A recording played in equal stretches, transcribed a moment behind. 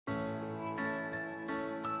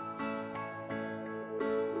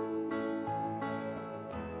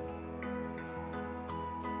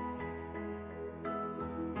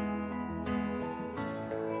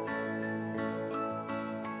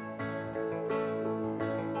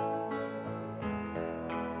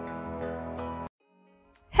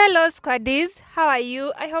Hello, squaddies. How are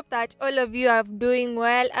you? I hope that all of you are doing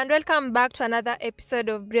well, and welcome back to another episode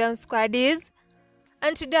of Brian Squaddies.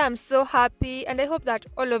 And today I'm so happy, and I hope that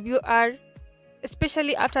all of you are,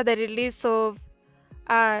 especially after the release of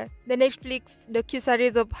the Netflix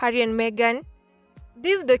docu-series of Harry and Meghan.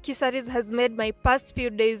 This docu-series has made my past few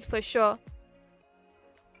days for sure.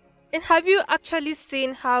 And have you actually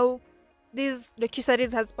seen how this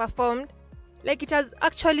docu-series has performed? Like, it has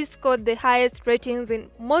actually scored the highest ratings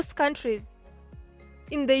in most countries.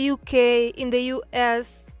 In the UK, in the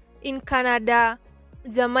US, in Canada,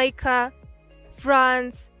 Jamaica,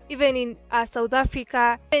 France, even in South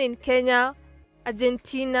Africa, even in Kenya,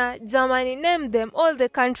 Argentina, Germany, name them, all the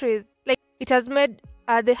countries. Like, it has made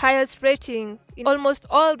the highest ratings in almost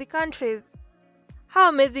all the countries. How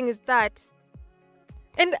amazing is that?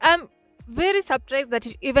 And I'm very surprised that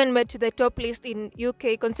it even made to the top list in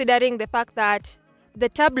UK, considering the fact that the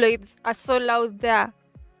tabloids are so loud there,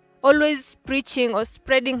 always preaching or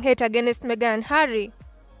spreading hate against Meghan and Harry.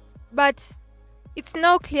 But it's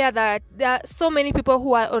now clear that there are so many people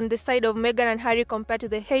who are on the side of Meghan and Harry compared to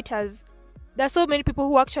the haters. There are so many people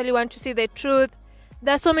who actually want to see the truth.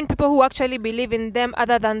 There are so many people who actually believe in them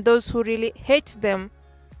other than those who really hate them.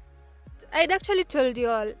 I'd actually told you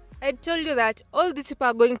all. I told you that all these people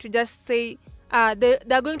are going to just say,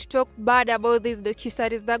 they're going to talk bad about this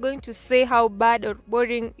docu-series. They're going to say how bad or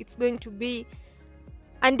boring it's going to be.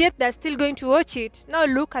 And yet they're still going to watch it. Now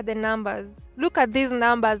look at the numbers. Look at these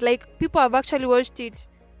numbers. Like, people have actually watched it.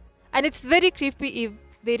 And it's very creepy if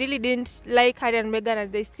they really didn't like Harry and Meghan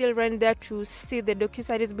and they still ran there to see the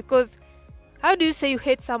docu-series. Because how do you say you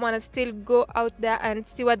hate someone and still go out there and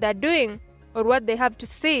see what they're doing or what they have to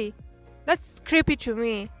say? That's creepy to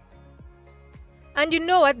me. And you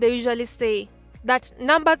know what they usually say, that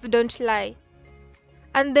numbers don't lie.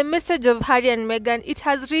 And the message of Harry and Meghan, it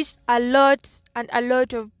has reached a lot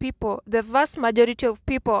of people, the vast majority of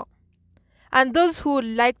people. And those who would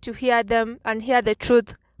like to hear them and hear the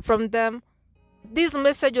truth from them, this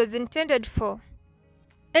message was intended for.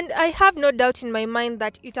 And I have no doubt in my mind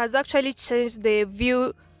that it has actually changed the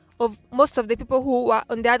view of most of the people who were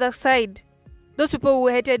on the other side. Those people who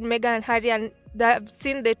hated Meghan and Harry and they have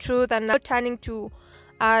seen the truth and now turning to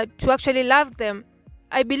actually love them.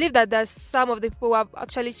 I believe that there's some of the people who have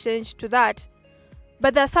actually changed to that.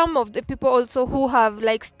 But there are some of the people also who have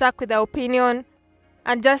like stuck with their opinion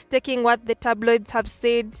and just taking what the tabloids have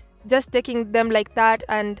said, just taking them like that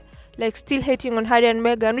and like still hating on Harry and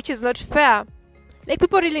Meghan, which is not fair. Like,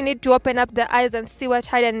 people really need to open up their eyes and see what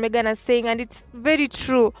Harry and Meghan are saying, and it's very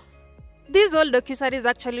true. This whole docuseries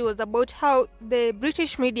actually was about how the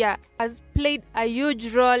British media has played a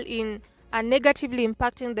huge role in negatively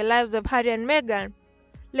impacting the lives of Harry and Meghan.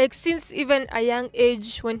 Like, since even a young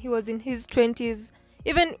age, when he was in his 20s,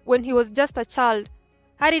 even when he was just a child,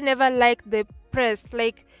 Harry never liked the press.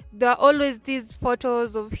 Like, there are always these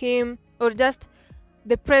photos of him or just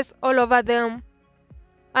the press all over them.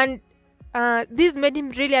 And this made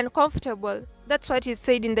him really uncomfortable. That's what he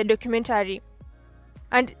said in the documentary.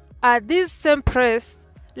 And this same press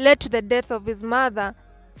led to the death of his mother.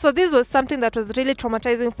 So this was something that was really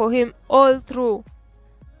traumatizing for him all through.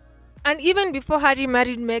 And even before Harry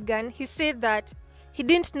married Meghan, he said that he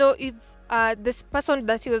didn't know if this person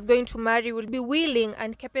that he was going to marry will be willing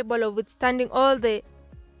and capable of withstanding all the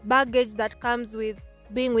baggage that comes with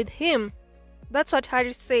being with him. That's what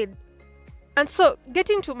Harry said. And so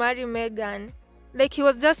getting to marry Meghan, like, he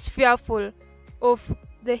was just fearful of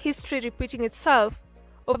the history repeating itself,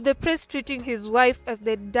 of the press treating his wife as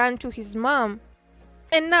they'd done to his mom.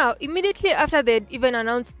 And now, immediately after they'd even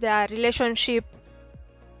announced their relationship,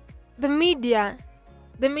 the media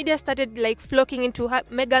started like flocking into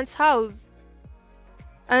Meghan's house.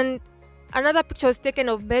 And another picture was taken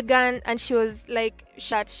of Meghan and she was like,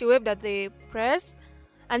 she waved at the press.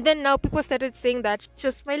 And then now people started saying that she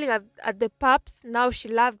was smiling at the pups. Now she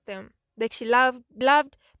loved them. Like, she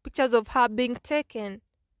loved pictures of her being taken.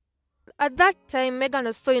 At that time, Meghan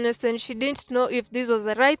was so innocent. She didn't know if this was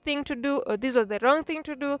the right thing to do or this was the wrong thing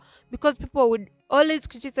to do, because people would always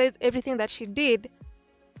criticize everything that she did.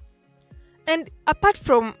 And apart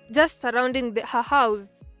from just surrounding her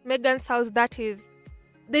house, Meghan's house that is,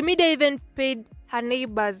 the media even paid her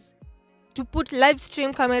neighbors to put live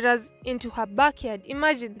stream cameras into her backyard.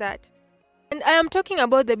 Imagine that. And I am talking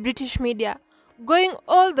about the British media going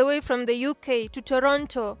all the way from the UK to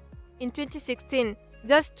Toronto in 2016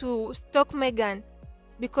 just to stalk Meghan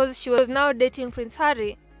because she was now dating Prince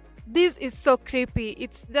Harry. This is so creepy.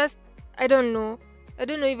 It's just, I don't know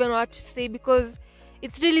even what to say, because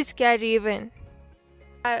it's really scary even.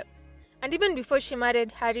 And even before she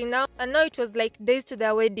married Harry, now it was like days to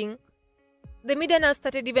their wedding, The media now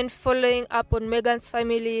started even following up on Meghan's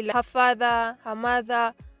family, like her father, her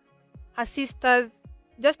mother, her sisters,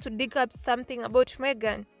 just to dig up something about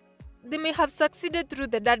Meghan. They may have succeeded through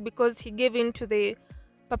the dad because he gave in to the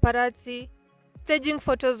paparazzi, staging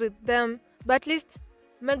photos with them, but at least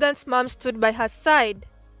Meghan's mom stood by her side.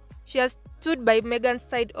 She has stood by Meghan's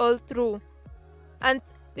side all through. And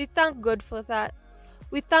we thank God for that.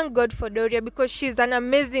 We thank God for Doria because she's an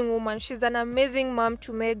amazing woman. She's an amazing mom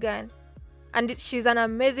to Meghan. And she's an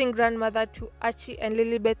amazing grandmother to Archie and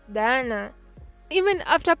Lilibet Diana. Even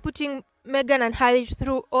after putting Meghan and Harry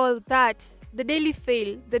through all that, the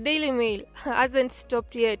Daily Mail hasn't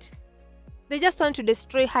stopped yet. They just want to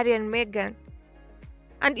destroy Harry and Meghan.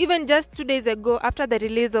 And even just 2 days ago, after the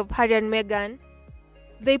release of Harry and Meghan,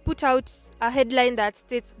 they put out a headline that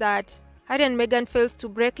states that Harry and Meghan fails to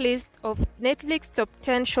break list of Netflix top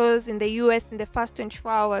 10 shows in the US in the first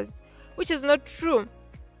 24 hours, which is not true.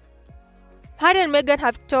 Harry and Meghan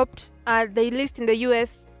have topped the list in the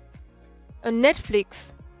US on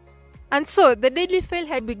Netflix. And so the Daily Mail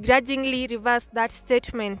had begrudgingly reversed that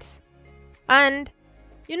statement. And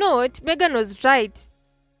you know what? Meghan was right.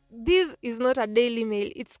 This is not a Daily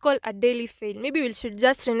Mail. It's called a Daily Fail. Maybe we should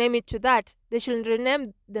just rename it to that. They should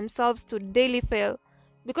rename themselves to Daily Fail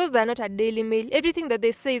because they're not a Daily Mail. Everything that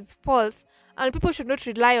they say is false, and people should not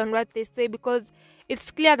rely on what they say because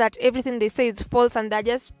it's clear that everything they say is false and they're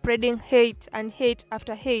just spreading hate and hate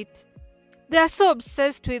after hate. They are so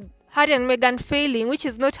obsessed with Harry and Meghan failing, which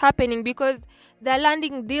is not happening because they're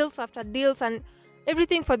landing deals after deals and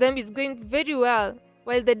everything for them is going very well.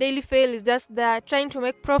 While the Daily Fail is just there trying to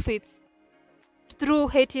make profits through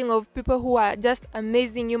hating of people who are just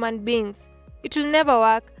amazing human beings. It will never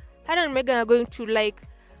work. Harry and Meghan are going to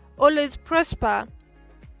always prosper.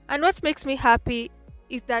 And what makes me happy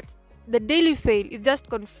is that the Daily Fail is just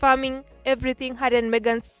confirming everything Harry and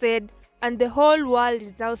Meghan said, and the whole world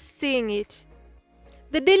is now seeing it.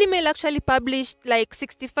 The Daily Mail actually published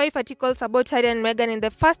 65 articles about Harry and Meghan in the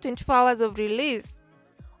first 24 hours of Harry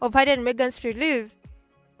and Meghan's release.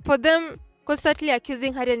 For them constantly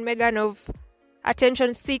accusing Harry and Meghan of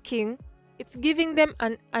attention seeking, it's giving them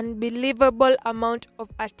an unbelievable amount of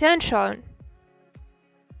attention.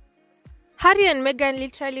 Harry and Meghan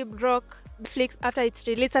literally broke Netflix after its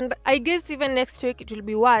release, and I guess even next week it will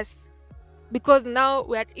be worse because now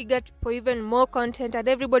we are eager for even more content and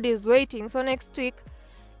everybody is waiting. So next week,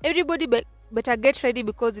 everybody better get ready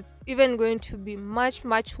because it's even going to be much,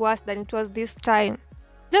 much worse than it was this time.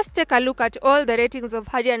 Just take a look at all the ratings of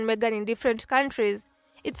Harry and Meghan in different countries.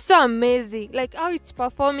 It's so amazing. How it's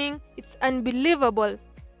performing, it's unbelievable.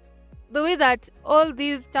 The way that all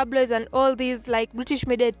these tabloids and all these British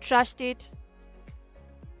media trashed it,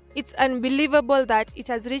 it's unbelievable that it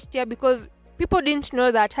has reached here because people didn't know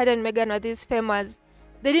that Harry and Meghan were this famous.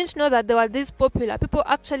 They didn't know that they were this popular. People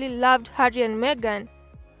actually loved Harry and Meghan.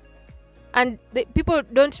 And people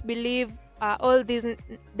don't believe all these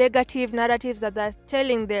negative narratives that they're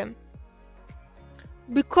telling them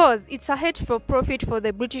because it's a hate for profit for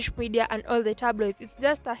the British media and all the tabloids. It's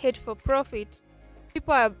just a hate for profit.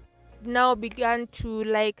 People have now begun to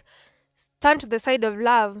stand to the side of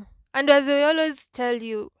love, and as we always tell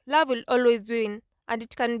you, love will always win, and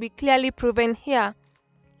it can be clearly proven here.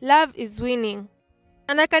 Love is winning.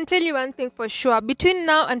 And I can tell you one thing for sure, between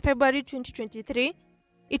now and February 2023,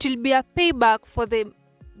 it will be a payback for the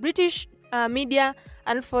British media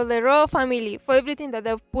and for the royal family for everything that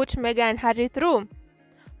they've put Meghan and Harry through.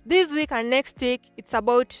 This week and next week, it's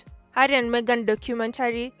about Harry and Meghan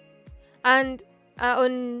documentary, and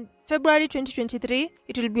on February 2023,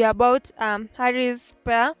 it will be about Harry's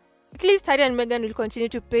pair. At least Harry and Meghan will continue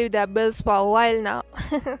to pay their bills for a while now.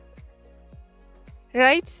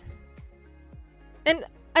 Right? And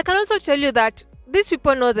I can also tell you that these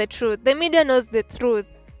people know the truth. The media knows the truth.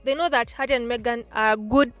 They know that Harry and Meghan are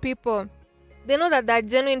good people. They know that they're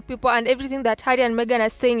genuine people and everything that Harry and Meghan are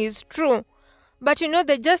saying is true. But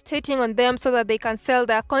they're just hating on them so that they can sell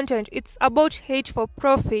their content. It's about hate for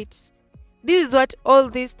profit. This is what all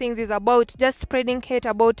these things is about. Just spreading hate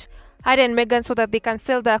about Harry and Meghan so that they can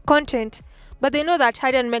sell their content. But they know that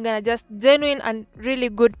Harry and Meghan are just genuine and really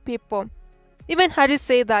good people. Even Harry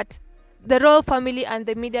said that the royal family and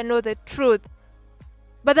the media know the truth.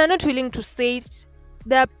 But they're not willing to say it.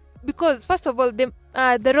 Because, first of all, the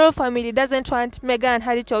royal family doesn't want Meghan and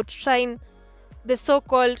Harry to outshine the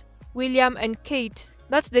so-called William and Kate.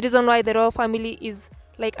 That's the reason why the royal family is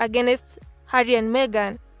against Harry and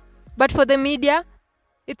Meghan. But for the media,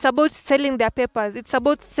 it's about selling their papers. It's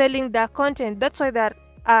about selling their content. That's why they're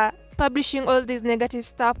publishing all this negative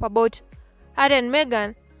stuff about Harry and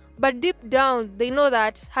Meghan. But deep down, they know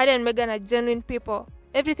that Harry and Meghan are genuine people.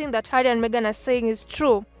 everything that Harry and Meghan are saying is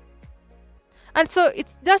true. And so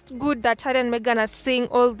it's just good that Harry and Meghan are saying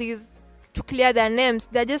all these to clear their names.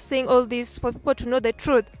 They're just saying all this for people to know the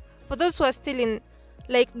truth. For those who are still in,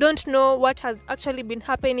 don't know what has actually been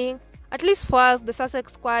happening, at least for us, the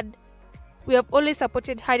Sussex squad, we have always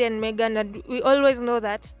supported Harry and Meghan, and we always know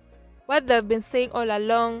that what they've been saying all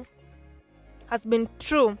along has been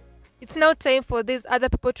true. It's now time for these other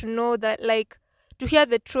people to know that, to hear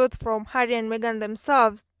the truth from Harry and Meghan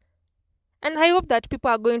themselves. And I hope that people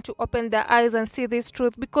are going to open their eyes and see this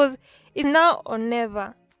truth, because it's now or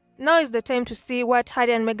never. Now is the time to see what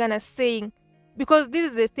Harry and Meghan are saying, because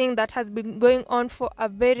this is a thing that has been going on for a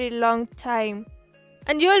very long time.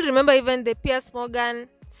 And you all remember even the Piers Morgan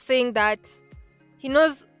saying that he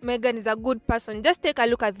knows Meghan is a good person. Just take a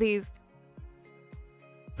look at this.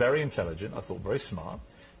 Very intelligent, I thought, very smart,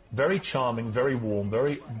 very charming, very warm,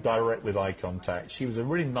 very direct with eye contact. She was a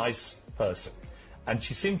really nice person. And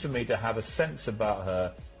she seemed to me to have a sense about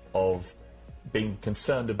her of being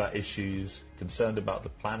concerned about issues, concerned about the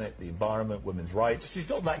planet, the environment, women's rights. She's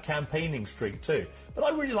got that campaigning streak too. But I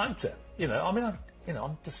really liked her.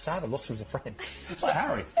 I'm just sad I lost her as a friend. It's like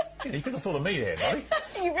Harry. You could have thought of me here, buddy.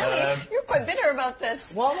 You're quite bitter about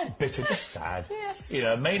this. Well, I'm not bitter, just sad. Yes.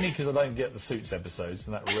 Mainly because I don't get the Suits episodes,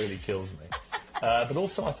 and that really kills me. But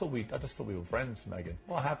also, I just thought we were friends, Meghan.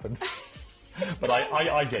 What happened? But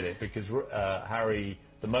I get it, because Harry,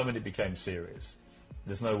 the moment it became serious,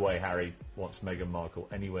 there's no way Harry wants Meghan Markle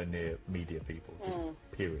anywhere near media people, just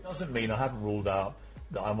period. Doesn't mean I haven't ruled out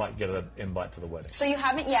that I might get an invite to the wedding. So you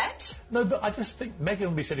haven't yet? No, but I just think Meghan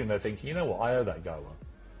will be sitting there thinking, you know what, I owe that guy one.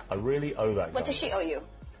 I really owe that guy. What does she owe you?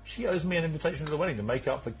 She owes me an invitation to the wedding to make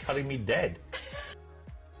up for cutting me dead.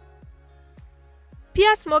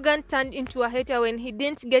 Piers Morgan turned into a hater when he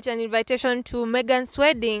didn't get an invitation to Meghan's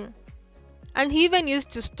wedding. And he even used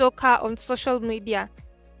to stalk her on social media.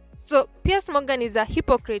 So Piers Morgan is a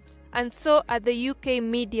hypocrite, and so are the UK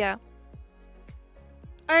media.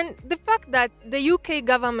 And the fact that the UK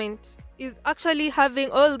government is actually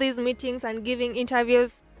having all these meetings and giving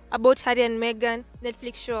interviews about Harry and Meghan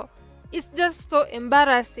Netflix show, it's just so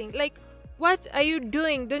embarrassing. What are you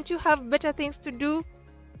doing? Don't you have better things to do?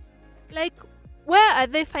 Where are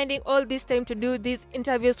they finding all this time to do these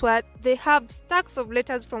interviews where they have stacks of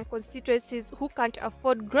letters from constituencies who can't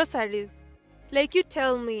afford groceries? You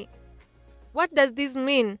tell me, what does this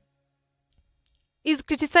mean? Is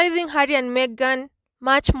criticizing Harry and Meghan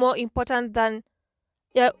much more important than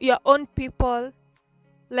your own people?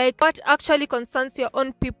 What actually concerns your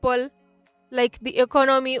own people? The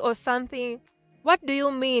economy or something? What do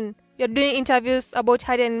you mean? You're doing interviews about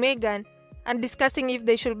Harry and Meghan and discussing if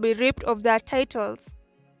they should be ripped of their titles.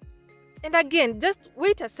 And again, just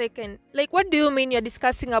wait a second. What do you mean you're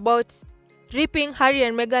discussing about ripping Harry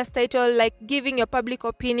and Meghan's title, giving your public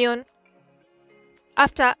opinion?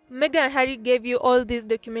 After Meghan and Harry gave you all this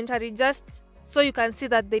documentary just so you can see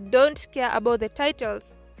that they don't care about the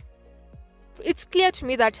titles. It's clear to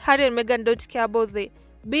me that Harry and Meghan don't care about the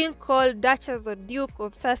being called Duchess or Duke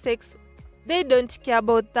of Sussex. They don't care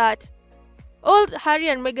about that. All Harry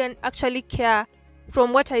and Meghan actually care,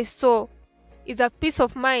 from what I saw, is a peace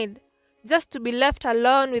of mind, just to be left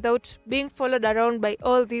alone without being followed around by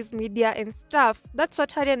all these media and stuff. That's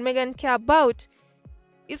what Harry and Meghan care about.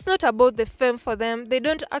 It's not about the fame for them. They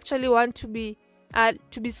don't actually want to be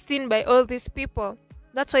seen by all these people.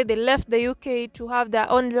 That's why they left the UK to have their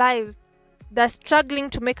own lives. They're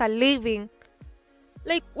struggling to make a living.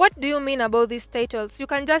 What do you mean about these titles? You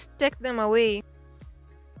can just take them away.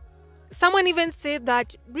 Someone even said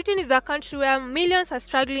that Britain is a country where millions are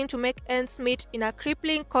struggling to make ends meet in a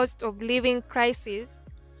crippling cost of living crisis,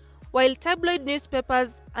 while tabloid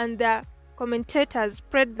newspapers and their commentators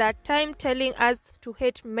spread their time telling us to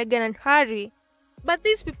hate Meghan and Harry. But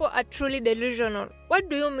these people are truly delusional. What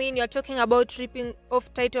do you mean you're talking about ripping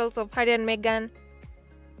off titles of Harry and Meghan?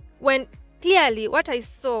 When clearly what I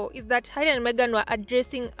saw is that Harry and Meghan were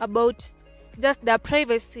addressing about just their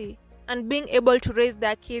privacy and being able to raise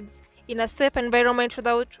their kids in a safe environment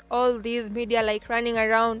without all these media running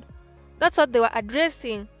around. That's what they were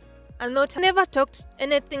addressing, and never talked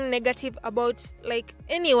anything negative about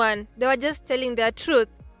anyone. They were just telling their truth.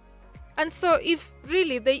 And so if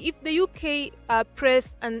the UK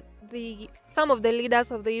press and some of the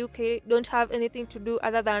leaders of the UK don't have anything to do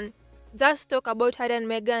other than just talk about Harry and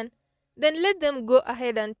Meghan, then let them go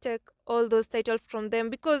ahead and take all those titles from them,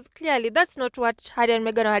 because clearly that's not what Harry and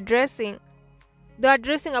Meghan are addressing. They're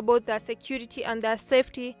addressing about their security and their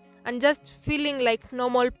safety and just feeling like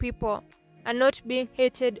normal people and not being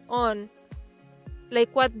hated on,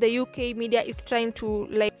 what the UK media is trying to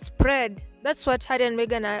spread. That's what Harry and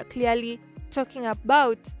Meghan are clearly talking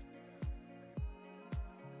about.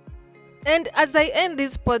 And as I end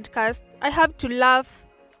this podcast, I have to laugh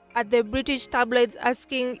at the British tabloids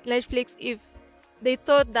asking Netflix if they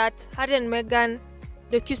thought that Harry and Meghan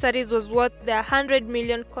docuseries was worth their 100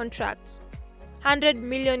 million contract, 100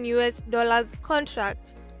 million US dollars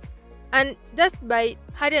contract. And just by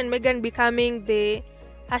Harry and Meghan becoming the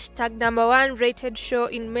hashtag #1 rated show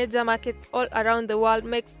in major markets all around the world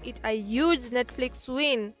makes it a huge Netflix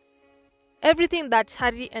win. Everything that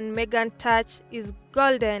Harry and Meghan touch is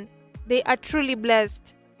golden. They are truly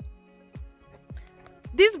blessed.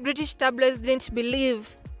 These British tabloids didn't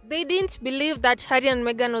believe that Harry and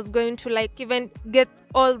Meghan was going to even get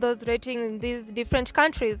all those ratings in these different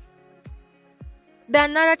countries. Their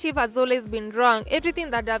narrative has always been wrong.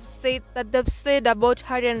 Everything that they've said about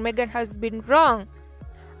Harry and Meghan has been wrong.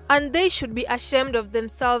 And they should be ashamed of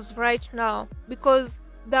themselves right now because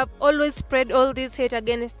they've always spread all this hate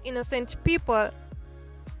against innocent people.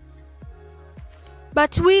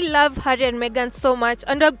 But we love Harry and Meghan so much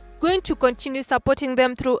and are going to continue supporting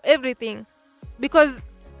them through everything. Because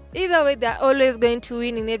either way, they're always going to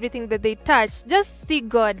win in everything that they touch. Just see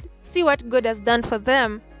God. See what God has done for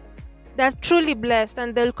them. They're truly blessed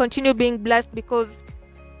and they'll continue being blessed because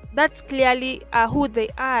that's clearly who they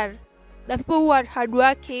are. The people who are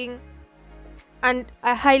hardworking and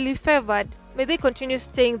are highly favored. May they continue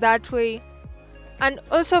staying that way. And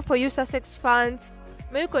also for you Sussex fans,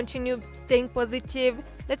 may you continue staying positive.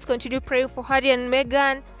 Let's continue praying for Harry and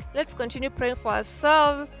Meghan. Let's continue praying for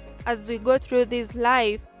ourselves as we go through this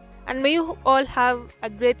life. And may you all have a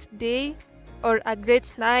great day or a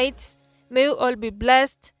great night. May you all be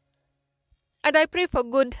blessed. And I pray for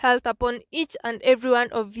good health upon each and every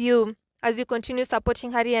one of you as you continue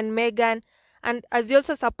supporting Harry and Meghan. And as you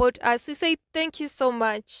also support us, we say thank you so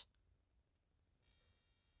much.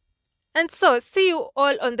 And so, see you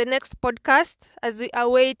all on the next podcast as we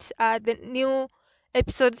await the new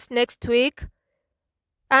episodes next week.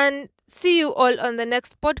 And see you all on the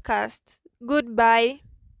next podcast. Goodbye.